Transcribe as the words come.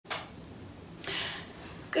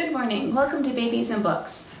Good morning. Welcome to Babies and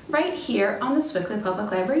Books, right here on the Sewickley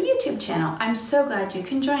Public Library YouTube channel. I'm so glad you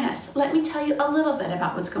can join us. Let me tell you a little bit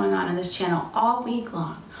about what's going on this channel all week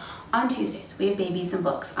long. On Tuesdays, we have Babies and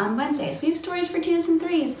Books. On Wednesdays, we have stories for 2s and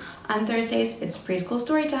 3s. On Thursdays, it's preschool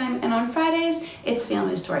story time. And on Fridays, it's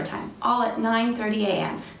family story time, all at 9:30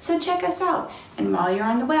 a.m. So check us out. And while you're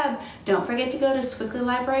on the web, don't forget to go to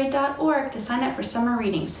sewickleylibrary.org to sign up for summer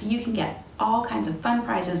readings so you can get all kinds of fun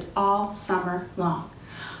prizes all summer long.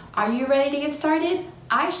 Are you ready to get started?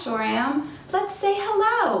 I sure am. Let's say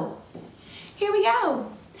hello. Here we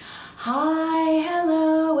go. Hi,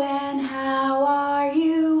 hello, and how are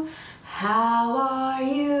you? How are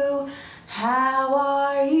you? How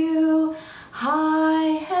are you?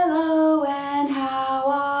 Hi, hello, and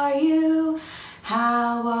how are you?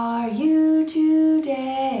 How are you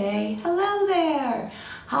today? Hello there.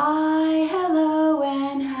 Hi, hello,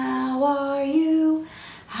 and how are you?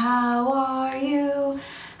 How are you?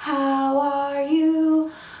 How are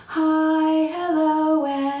you? Hi, hello,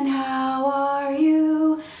 and how are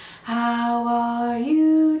you? How are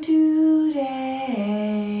you today?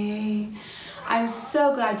 I'm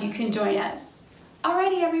so glad you can join us.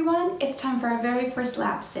 Alrighty everyone, it's time for our very first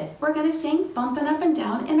lap sit. We're gonna sing Bumpin' Up and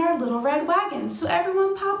Down in Our Little Red Wagon, so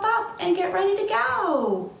everyone pop up and get ready to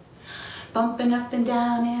go. Bumpin' up and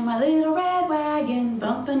down in my little red wagon,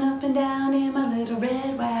 bumpin' up and down in my little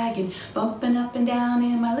red wagon, bumpin' up and down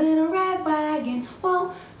in my little red wagon,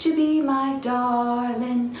 won't you be my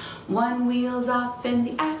darling? One wheel's off and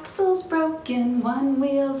the axle's broken, one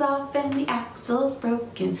wheel's off and the axle's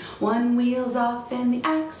broken, one wheel's off and the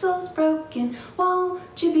axle's broken, won't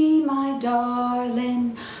you be my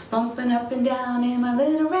darling? Bumpin' up and down in my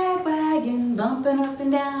little red wagon, bumpin' up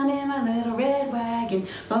and down in my little red wagon,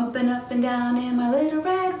 bumpin' up and down in my little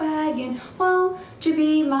red wagon, won't you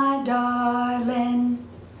be my darling?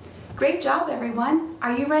 Great job, everyone.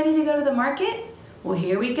 Are you ready to go to the market? Well,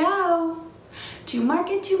 here we go. To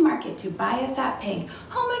market, to buy a fat pig.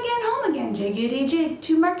 Home again, jiggity jig.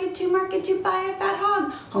 To market, to buy a fat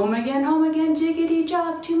hog. Home again, jiggity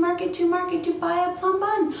jog. To market, to buy a plum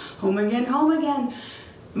bun. Home again.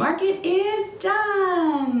 Market is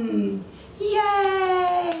done.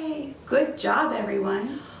 Yay! Good job,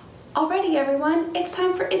 everyone. Alrighty, everyone, it's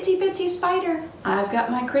time for Itsy Bitsy Spider. I've got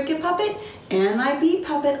my Cricket puppet and my bee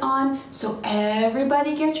puppet on, so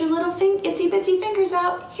everybody get your little itsy bitsy fingers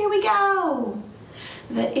out. Here we go.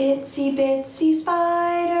 The itsy bitsy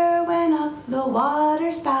spider went up the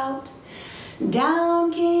water spout.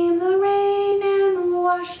 Down came the rain and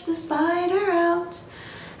washed the spider out.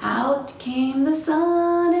 Out came the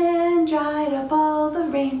sun and dried up all the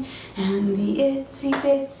rain, and the itsy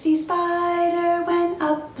bitsy spider went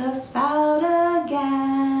up the spout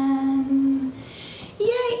again.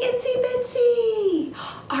 Yay, itsy bitsy!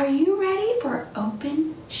 Are you ready for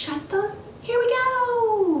open, shut them? Here we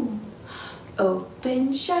go!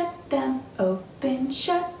 Open, shut them,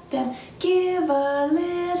 give a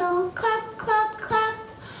little clap, clap, clap.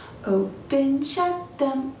 Open, shut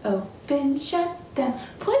them,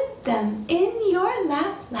 put them in your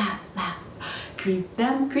lap, lap, lap. Creep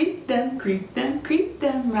them,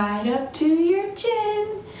 right up to your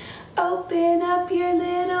chin. Open up your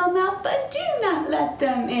little mouth, but do not let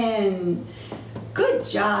them in. Good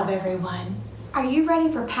job, everyone. Are you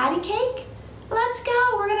ready for patty cake? Let's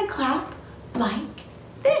go. We're gonna clap like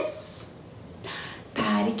this.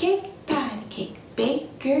 Patty cake,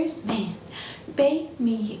 baker's man. Bake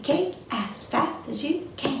me a cake as fast as you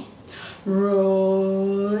can.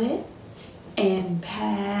 Roll it and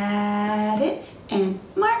pat it and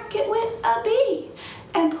mark it with a B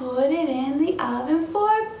and put it in the oven for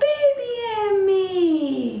baby and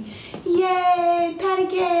me. Yay, patty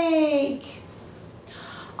cake!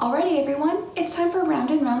 Alrighty, everyone, it's time for round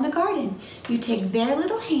and round the garden. You take their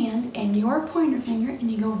little hand and your pointer finger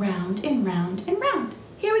and you go round and round and round.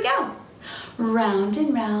 Here we go. Round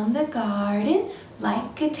and round the garden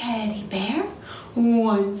like a teddy bear.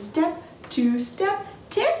 One step, two step,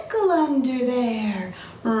 tickle under there.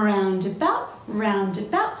 Round about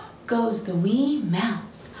goes the wee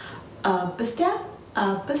mouse. Up a step,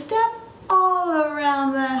 all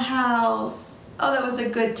around the house. Oh, that was a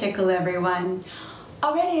good tickle, everyone.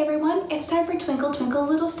 Alrighty, everyone, it's time for Twinkle, Twinkle,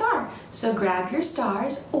 Little Star. So grab your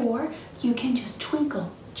stars, or you can just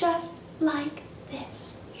twinkle, just like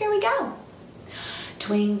this. Here we go.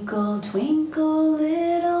 Twinkle, twinkle,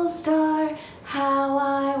 little star, how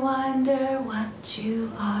I wonder what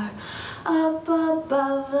you are. Up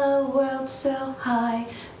above the world so high,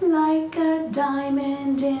 like a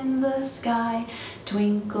diamond in the sky.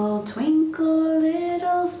 Twinkle, twinkle,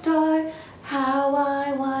 little star, How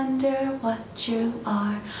I wonder what you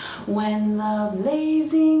are when the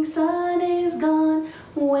blazing sun is gone,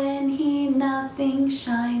 when he nothing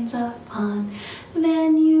shines upon.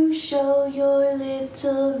 Then you show your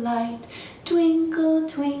little light, twinkle,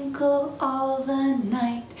 twinkle all the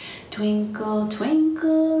night. Twinkle,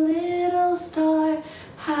 twinkle, little star,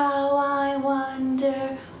 how I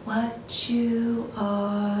wonder what you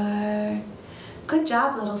are. Good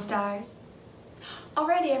job, little stars.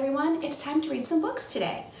 Alrighty, everyone, it's time to read some books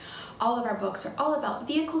today. All of our books are all about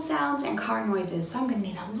vehicle sounds and car noises, so I'm going to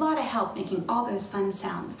need a lot of help making all those fun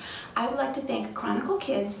sounds. I would like to thank Chronicle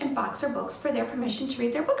Kids and Boxer Books for their permission to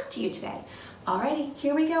read their books to you today. Alrighty,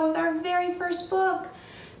 here we go with our very first book,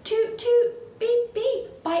 Toot Toot Beep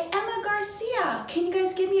Beep by Emma Garcia. Can you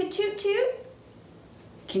guys give me a toot toot?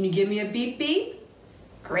 Can you give me a beep beep?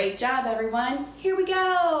 Great job, everyone. Here we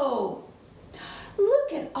go.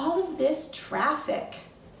 Look at all of this traffic.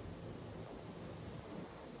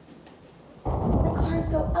 The cars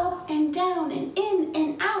go up and down and in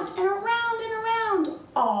and out and around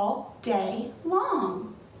all day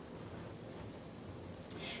long.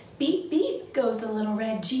 Beep, beep goes the little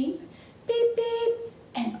red Jeep. Beep, beep,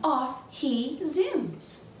 and off he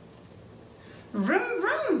zooms. Vroom,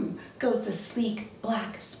 vroom goes the sleek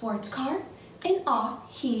black sports car, and off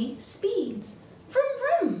he speeds. Vroom,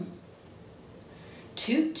 vroom.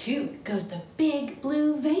 Toot, toot goes the big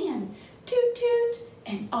blue van. Toot, toot,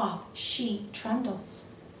 and off she trundles.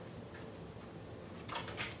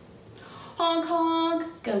 Honk,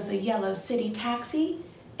 honk goes the yellow city taxi,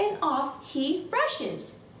 and off he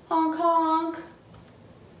rushes. Honk, honk.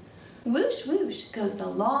 Whoosh, whoosh goes the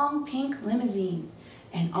long pink limousine,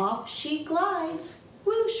 and off she glides.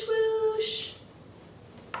 Whoosh, whoosh.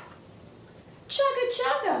 Chugga,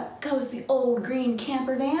 chugga goes the old green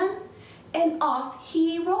camper van, and off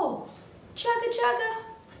he rolls. Chugga, chugga.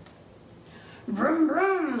 Vroom,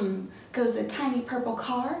 vroom goes the tiny purple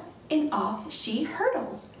car, and off she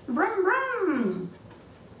hurtles. Vroom, vroom.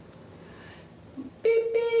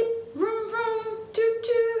 Beep, beep, vroom, vroom, toot,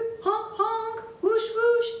 toot, honk, honk, whoosh,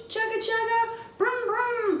 whoosh, chugga, chugga, vroom,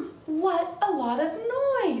 vroom. What a lot of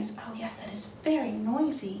noise. Oh yes, that is very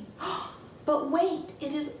noisy. But wait,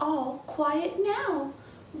 it is all quiet now.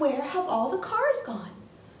 Where have all the cars gone?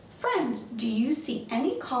 Friends, do you see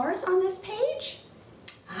any cars on this page?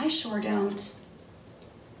 I sure don't.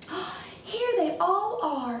 Here they all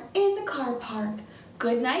are in the car park.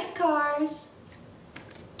 Good night, cars.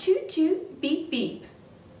 Toot, toot, beep, beep.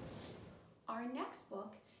 Our next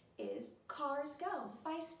book is Cars Go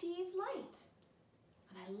by Steve Light.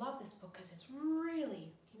 And I love this book because it's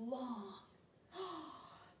really long.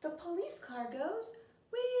 The police car goes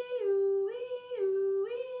wee-oo, wee-oo,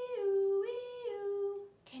 wee-oo, wee-oo.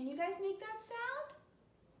 Can you guys make that sound?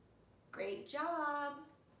 Great job.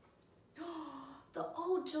 The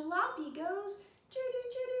old jalopy goes chitty,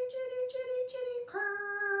 chitty, chitty, chitty, chitty,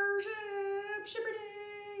 kership,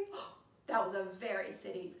 shippity. That was a very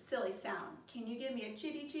silly sound. Can you give me a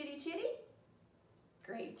chitty, chitty, chitty?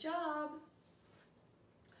 Great job.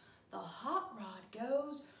 The hot rod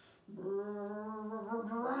goes brum,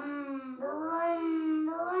 brum, brum,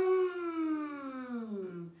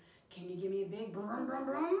 brum. Can you give me a big brum, brum,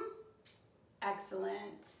 brum?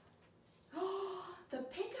 Excellent. The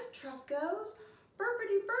pickup truck goes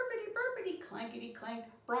burpity, burpity, burpity, clankety, clank,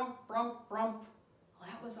 brump, brump, brump. Well,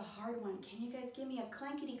 that was a hard one. Can you guys give me a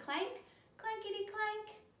clankety, clank, clankety,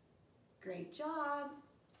 clank? Great job.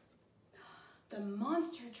 The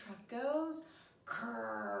monster truck goes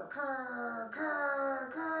krr, krr, krr,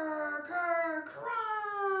 krr, krr,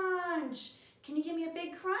 crunch. Can you give me a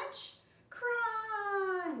big crunch?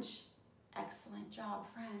 Crunch. Excellent job,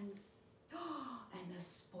 friends. And the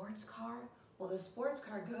sports car? Well, the sports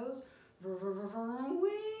car goes vroom, vroom, vroom, vroom,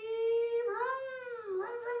 wee, vroom,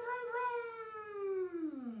 vroom, vroom, vroom,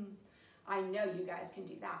 vroom. I know you guys can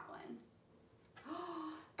do that one.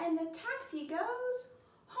 And the taxi goes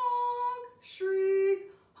honk,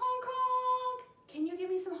 shriek, honk, honk. Can you give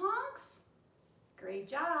me some honks? Great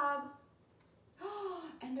job.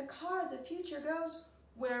 And the car of the future goes,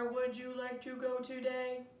 where would you like to go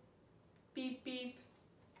today? Beep, beep.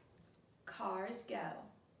 Cars go.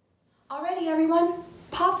 Alrighty, everyone,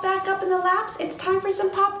 pop back up in the laps. It's time for some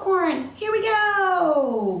popcorn. Here we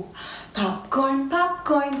go. Popcorn,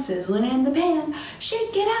 popcorn, sizzling in the pan.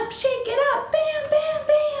 Shake it up, bam, bam,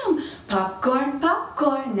 bam. Popcorn,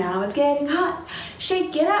 popcorn, now it's getting hot.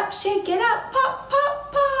 Shake it up, pop,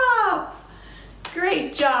 pop, pop.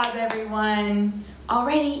 Great job, everyone.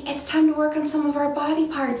 Alrighty, it's time to work on some of our body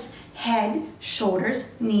parts. Head, shoulders,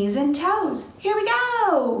 knees, and toes. Here we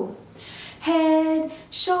go. Head,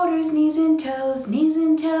 shoulders, knees and toes,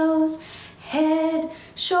 Head,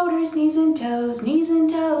 shoulders, knees and toes,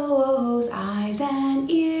 eyes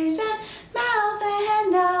and ears and mouth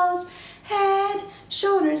and nose. Head,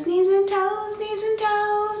 shoulders, knees and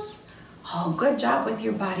toes. Oh, good job with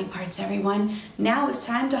your body parts, everyone. Now it's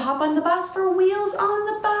time to hop on the bus for Wheels on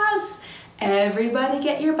the Bus. Everybody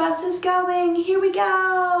get your buses going. Here we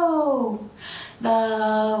go.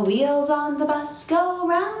 The wheels on the bus go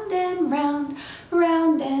round and round,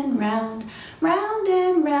 round and round, round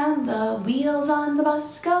and round. The wheels on the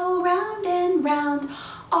bus go round and round,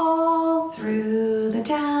 all through the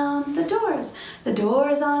town. The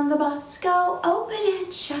doors on the bus go open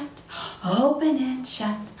and shut, open and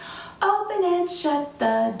shut, open and shut.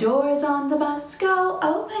 The doors on the bus go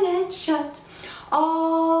open and shut,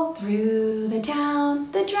 all through the town.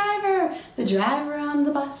 The driver on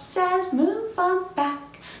the bus says, move on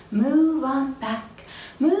back, move on back,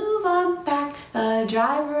 move on back. The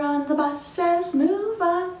driver on the bus says, move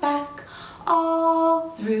on back,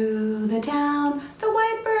 all through the town. The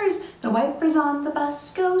wipers on the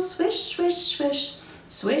bus go swish, swish, swish,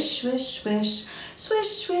 swish, swish, swish, swish,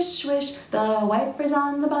 swish, swish. The wipers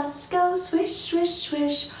on the bus go swish, swish,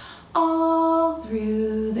 swish, all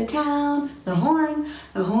through the town. The horn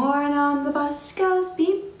on the bus goes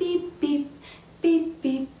beep, beep, beep, beep,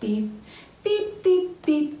 beep, beep, beep, beep,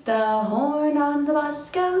 beep. The horn on the bus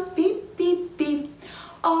goes beep, beep, beep,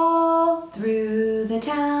 all through the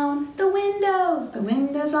town. The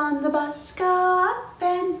windows on the bus go up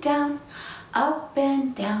and down, up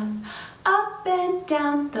and down, up and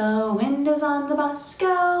down. The windows on the bus go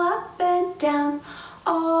up and down,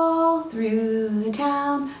 all through the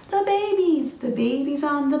town. The babies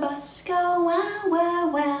on the bus go wah, wah,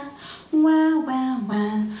 wah, wah, wah,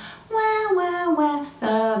 wah, wah, wah, wah.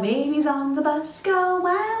 The babies on the bus go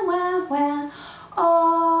wah, wah, wah,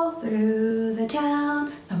 all through the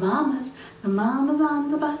town. The mamas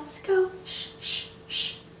on the bus go shh, shh,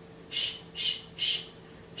 shh, shh, shh, shh,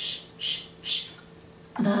 shh, shh, shh.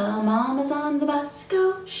 The mamas on the bus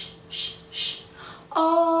go shh, shh, shh,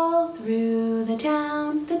 all through the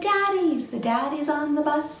town. The daddies on the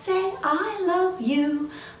bus say, I love you,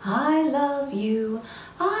 I love you,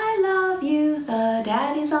 I love you. The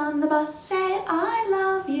daddies on the bus say, I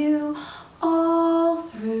love you, all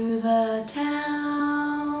through the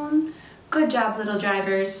town. Good job, little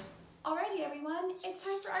drivers. Alrighty, everyone, it's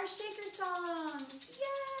time for our shaker song.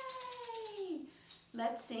 Yay!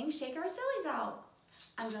 Let's sing Shake Our Sillies Out.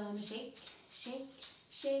 I'm gonna shake, shake,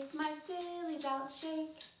 shake my sillies out.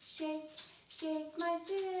 Shake, shake, shake my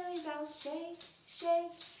sillies out. Shake,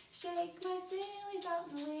 shake, shake my sillies out.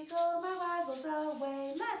 And wiggle my waggles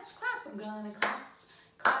away. Let's clap. I'm gonna clap,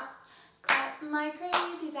 clap, clap my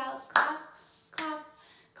crazies out. Clap, clap,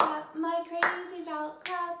 clap my crazies out.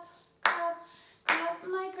 Clap, clap, clap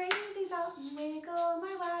my crazies out. And wiggle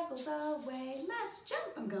my waggles away. Let's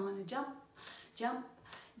jump. I'm gonna jump, jump,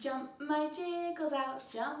 jump my jiggles out.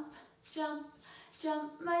 Jump, jump,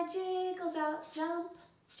 jump my jiggles out. Jump,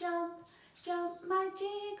 jump, jump my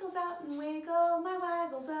jiggles out. And wiggle my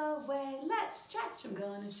waggles away. Let's stretch. I'm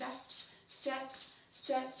gonna stretch, stretch,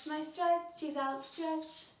 stretch my stretchies out.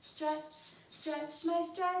 Stretch, stretch, stretch my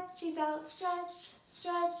stretchies out. Stretch,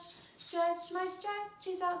 stretch, stretch my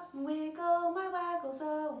stretchies out. And wiggle my waggles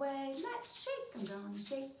away. Let's shake. I'm gonna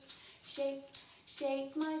shake, shake,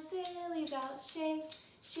 shake my sillies out. Shake,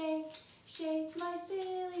 shake, shake my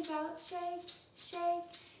sillies out. Shake,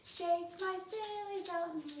 shake, shake my sillies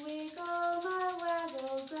out. And wiggle my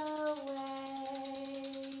waggles away.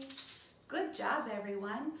 Good job,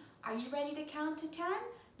 everyone. Are you ready to count to 10?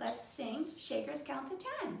 Let's sing Shakers Count to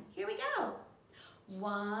 10. Here we go.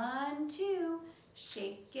 1, 2,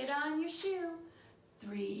 shake it on your shoe.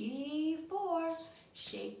 3, 4,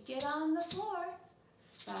 shake it on the floor.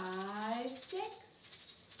 5, 6,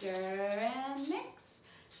 stir and mix.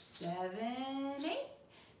 7, 8,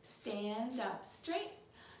 stand up straight.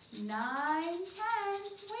 9, 10,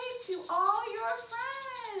 wave to all your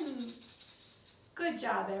friends. Good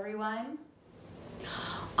job, everyone.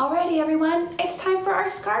 Alrighty, everyone, it's time for our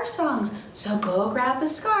scarf songs. So go grab a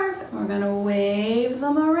scarf and we're gonna wave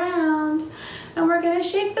them around and we're gonna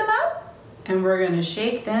shake them up and we're gonna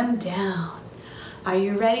shake them down. Are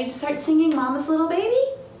you ready to start singing Mama's Little Baby?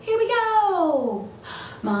 Here we go.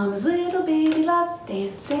 Mama's little baby loves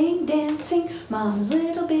dancing, dancing. Mama's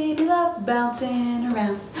little baby loves bouncing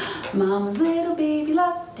around. Mama's little baby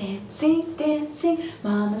loves dancing, dancing.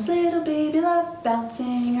 Mama's little baby loves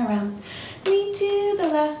bouncing around. Lean to the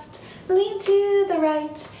left, lean to the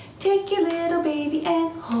right. Take your little baby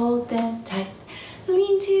and hold them tight.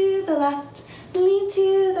 Lean to the left, lean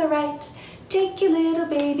to the right. Take your little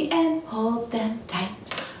baby and hold them tight.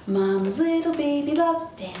 Mama's little baby loves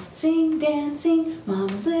dancing, dancing.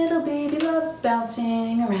 Mama's little baby loves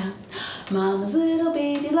bouncing around. Mama's little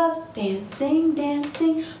baby loves dancing,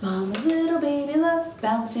 dancing. Mama's little baby loves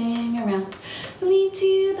bouncing around. Lean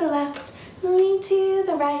to the left, lean to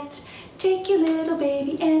the right. Take your little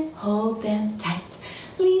baby and hold them tight.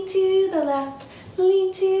 Lean to the left,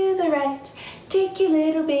 lean to the right. Take your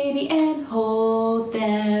little baby and hold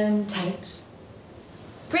them tight.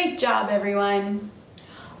 Great job, everyone.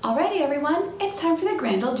 Alrighty, everyone, it's time for the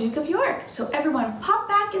Grand Old Duke of York. So everyone pop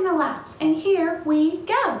back in the laps, and here we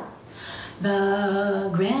go. The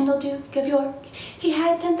Grand Old Duke of York, he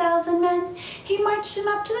had 10,000 men. He marched him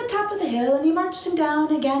up to the top of the hill, and he marched him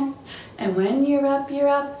down again. And when you're up, you're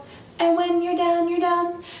up. And when you're down, you're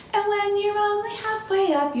down. And when you're only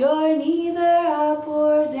halfway up, you're neither up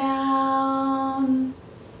or down.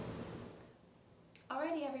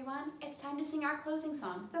 Alrighty, everyone, it's time to sing our closing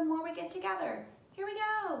song, The More We Get Together. Here we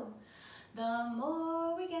go. The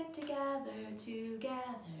more we get together,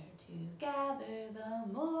 together, together,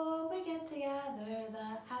 the more we get together,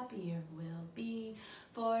 the happier we'll be.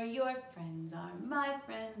 For your friends are my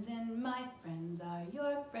friends, and my friends are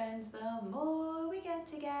your friends. The more we get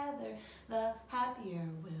together, the happier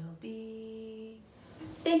we'll be.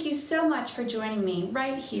 Thank you so much for joining me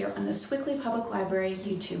right here on the Sewickley Public Library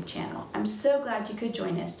YouTube channel. I'm so glad you could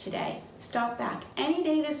join us today. Stop back any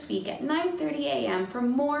day this week at 9:30 a.m. for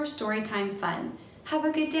more Storytime fun. Have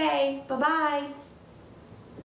a good day. Bye-bye.